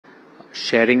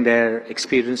sharing their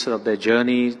experiences of their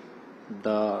journey,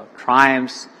 the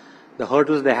triumphs, the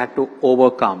hurdles they had to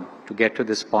overcome to get to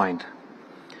this point.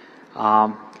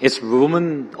 It's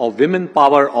women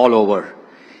power all over.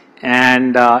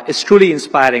 And it's truly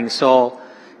inspiring. So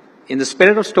in the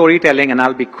spirit of storytelling, and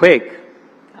I'll be quick,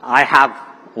 I have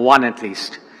one at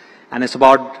least, and it's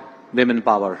about women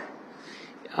power.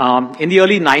 In the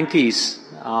early 90s,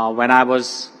 when I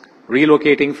was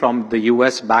relocating from the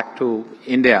US back to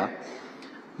India,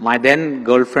 my then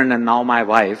girlfriend and now my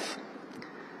wife,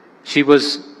 she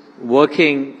was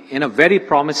working in a very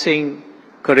promising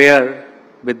career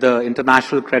with the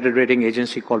international credit rating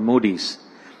agency called Moody's.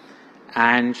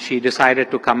 And she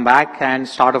decided to come back and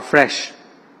start afresh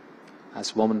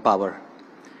as woman power.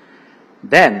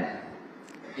 Then,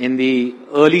 in the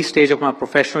early stage of my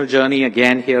professional journey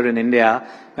again here in India,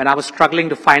 when I was struggling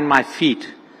to find my feet,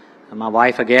 and my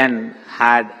wife again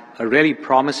had a really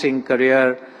promising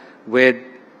career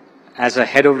as a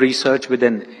head of research with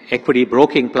an equity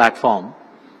broking platform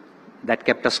that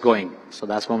kept us going. So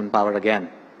that's woman power again.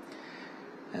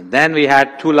 And then we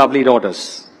had two lovely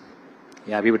daughters.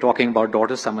 Yeah, we were talking about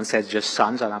daughters. Someone said just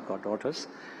sons, and I've got daughters.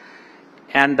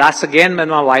 And that's again when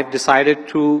my wife decided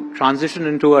to transition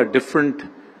into a different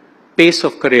pace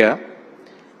of career,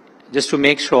 just to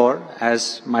make sure,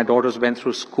 as my daughters went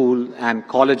through school and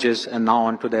colleges and now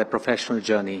onto their professional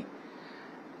journey.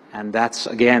 And that's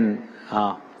again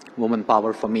woman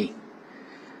power for me.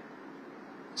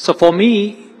 So for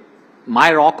me,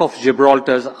 my rock of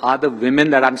Gibraltar are the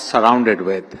women that I'm surrounded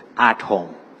with at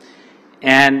home.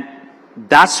 And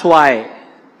that's why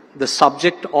the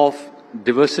subject of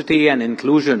diversity and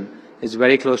inclusion is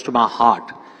very close to my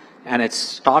heart. And it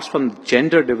starts from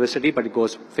gender diversity, but it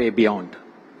goes way beyond.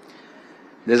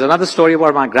 There's another story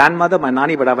about my grandmother, my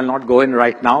Nani, but I will not go in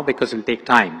right now because it will take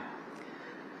time.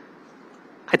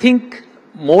 I think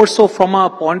more so from a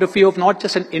point of view of not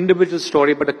just an individual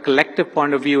story, but a collective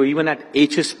point of view, even at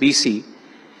HSBC,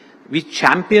 we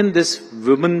champion this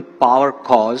women power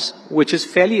cause, which is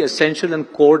fairly essential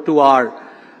and core to our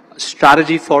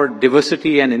strategy for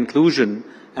diversity and inclusion,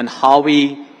 and how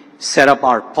we set up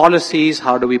our policies,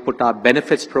 how do we put our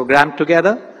benefits program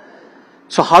together.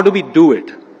 So how do we do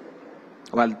it?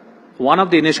 Well, one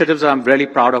of the initiatives I'm really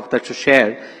proud of that to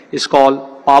share is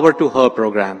called Power to Her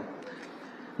program.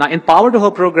 Now, in Power to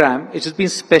Her program, it has been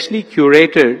specially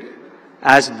curated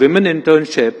as women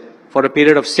internship for a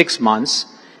period of 6 months,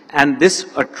 and this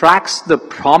attracts the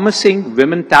promising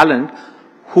women talent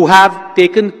who have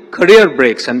taken career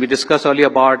breaks, and we discussed earlier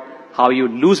about how you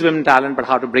lose women talent, but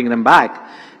how to bring them back,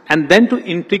 and then to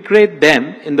integrate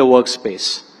them in the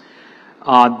workspace.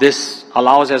 This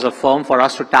allows as a firm for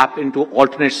us to tap into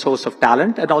alternate source of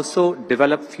talent and also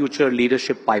develop future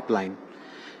leadership pipeline.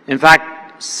 In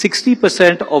fact,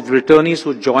 60% of returnees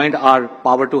who joined our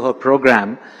Power to Her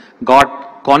program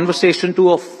got conversation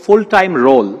to a full-time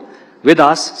role with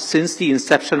us since the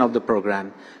inception of the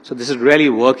program. So this is really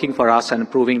working for us and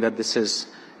proving that this is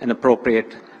an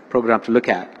appropriate program to look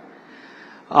at.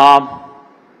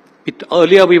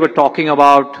 Earlier we were talking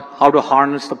about how to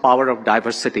harness the power of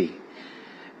diversity.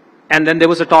 And then there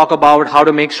was a talk about how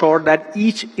to make sure that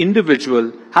each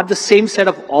individual have the same set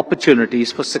of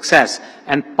opportunities for success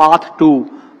and path to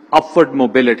upward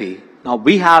mobility. Now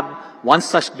we have one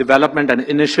such development and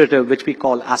initiative which we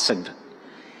call Ascend.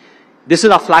 This is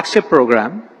our flagship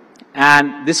program,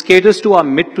 and this caters to our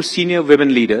mid to senior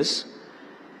women leaders.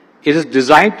 It is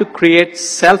designed to create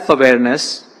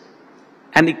self-awareness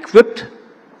and equip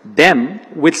them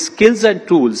with skills and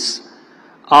tools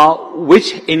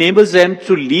which enables them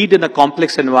to lead in a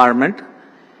complex environment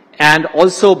and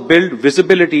also build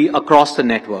visibility across the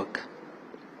network.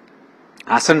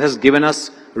 Ascend has given us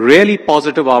really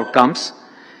positive outcomes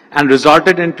and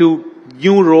resulted into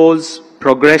new roles,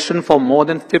 progression for more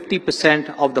than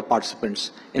 50% of the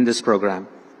participants in this program.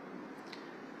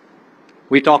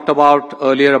 We talked about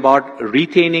earlier about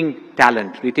retaining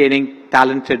talent, retaining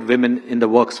talented women in the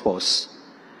workforce.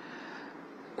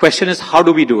 Question is, how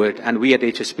do we do it? And we at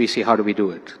HSBC, how do we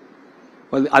do it?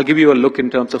 Well, I'll give you a look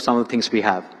in terms of some of the things we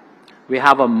have. We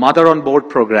have a Mother on Board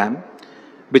program,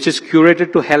 which is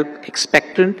curated to help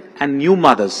expectant and new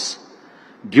mothers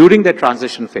during their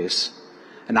transition phase.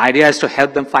 An idea is to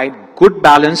help them find good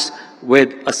balance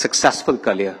with a successful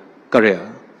career.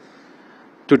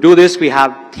 To do this, we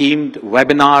have themed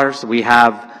webinars, we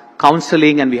have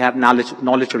counseling, and we have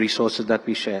knowledge resources that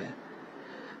we share.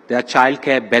 There are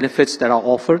childcare benefits that are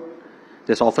offered.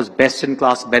 This offers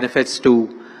best-in-class benefits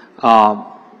to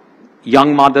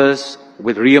young mothers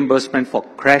with reimbursement for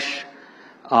creche,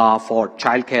 for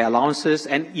childcare allowances,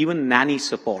 and even nanny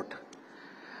support.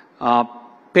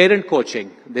 Parent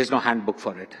coaching, there's no handbook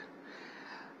for it.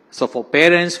 So for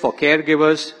parents, for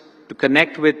caregivers, to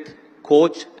connect with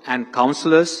coach and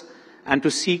counselors and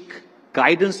to seek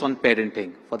guidance on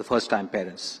parenting for the first-time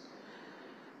parents.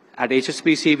 At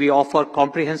HSBC, we offer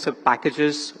comprehensive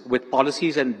packages with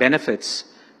policies and benefits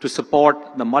to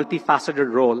support the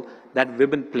multifaceted role that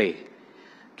women play.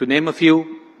 To name a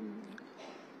few,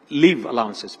 leave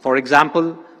allowances. For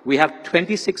example, we have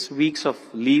 26 weeks of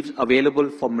leave available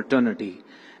for maternity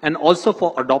and also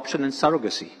for adoption and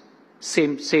surrogacy.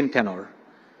 Same tenor.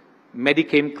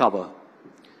 Medicare cover.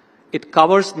 It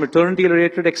covers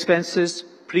maternity-related expenses,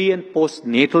 pre- and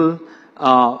postnatal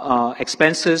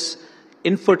expenses,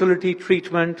 infertility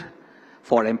treatment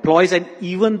for employees and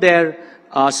even their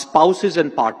spouses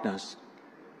and partners.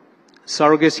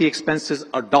 Surrogacy expenses,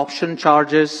 adoption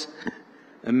charges,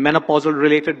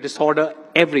 menopausal-related disorder,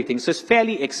 everything. So it's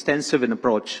fairly extensive in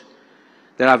approach.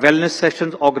 There are wellness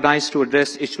sessions organized to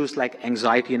address issues like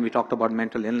anxiety, and we talked about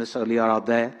mental illness earlier out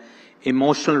there,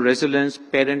 emotional resilience,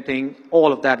 parenting,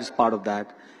 all of that is part of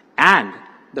that. And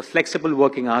the flexible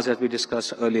working hours, as we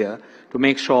discussed earlier, to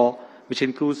make sure, which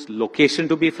includes location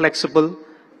to be flexible,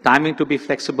 timing to be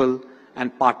flexible,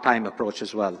 and part-time approach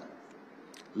as well.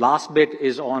 Last bit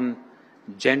is on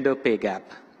gender pay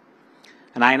gap.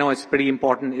 And I know it's a pretty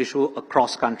important issue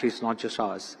across countries, not just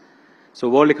ours. So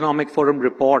World Economic Forum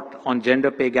report on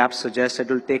gender pay gap suggests it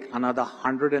will take another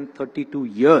 132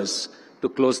 years to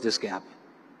close this gap.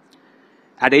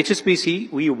 At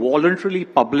HSBC, we voluntarily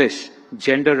publish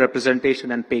gender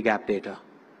representation and pay gap data.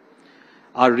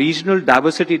 Our regional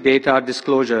diversity data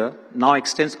disclosure now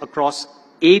extends across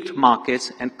 8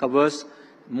 markets and covers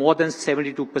more than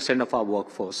 72% of our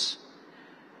workforce.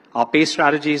 Our pay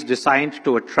strategy is designed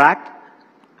to attract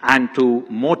and to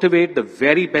motivate the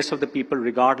very best of the people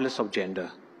regardless of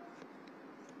gender.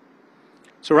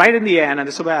 So right in the end, and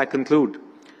this is where I conclude,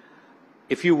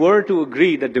 if you were to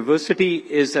agree that diversity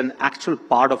is an actual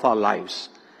part of our lives,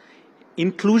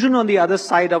 inclusion on the other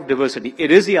side of diversity,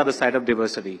 it is the other side of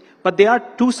diversity, but they are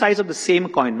two sides of the same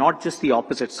coin, not just the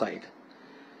opposite side.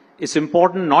 It's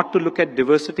important not to look at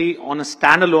diversity on a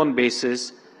standalone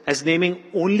basis as naming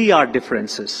only our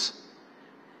differences,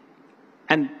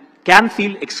 and can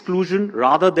feel exclusion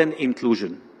rather than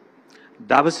inclusion.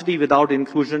 Diversity without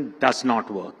inclusion does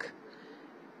not work.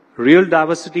 Real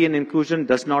diversity and inclusion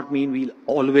does not mean we'll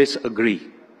always agree.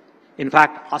 In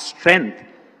fact, our strength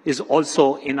is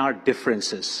also in our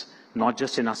differences, not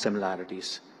just in our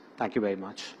similarities. Thank you very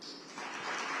much.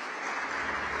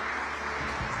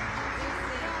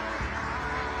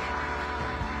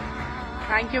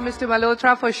 Thank you, Mr.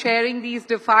 Malhotra, for sharing these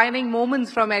defining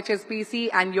moments from HSBC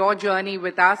and your journey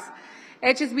with us.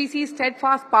 HSBC's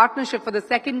steadfast partnership for the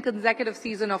second consecutive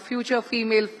season of Future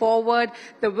Female Forward,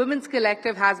 the Women's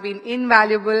Collective, has been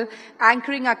invaluable,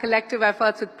 anchoring our collective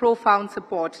efforts with profound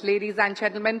support. Ladies and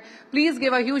gentlemen, please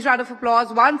give a huge round of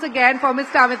applause once again for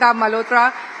Mr. Amitabh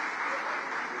Malhotra.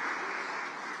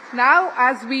 Now,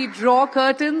 as we draw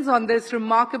curtains on this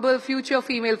remarkable Future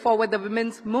Female Forward, the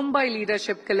Women's Mumbai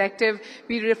Leadership Collective,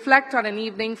 we reflect on an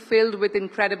evening filled with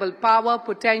incredible power,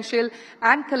 potential,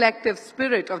 and collective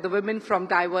spirit of the women from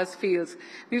diverse fields.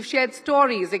 We've shared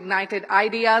stories, ignited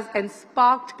ideas, and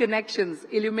sparked connections,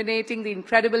 illuminating the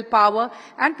incredible power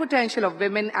and potential of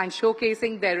women and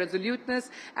showcasing their resoluteness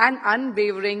and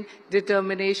unwavering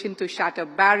determination to shatter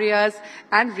barriers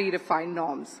and redefine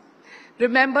norms.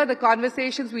 Remember, the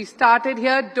conversations we started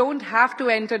here don't have to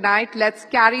end tonight. Let's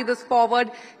carry this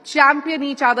forward, champion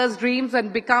each other's dreams,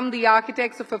 and become the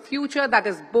architects of a future that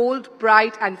is bold,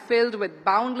 bright, and filled with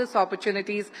boundless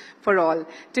opportunities for all.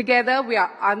 Together, we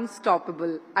are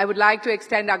unstoppable. I would like to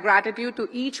extend our gratitude to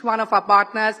each one of our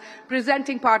partners,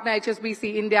 presenting partner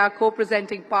HSBC India,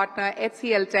 co-presenting partner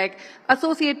HCL Tech,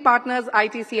 associate partners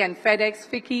ITC and FedEx,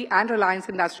 FICCI, and Reliance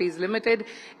Industries Limited.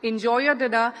 Enjoy your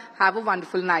dinner. Have a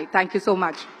wonderful night. Thank you so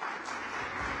much.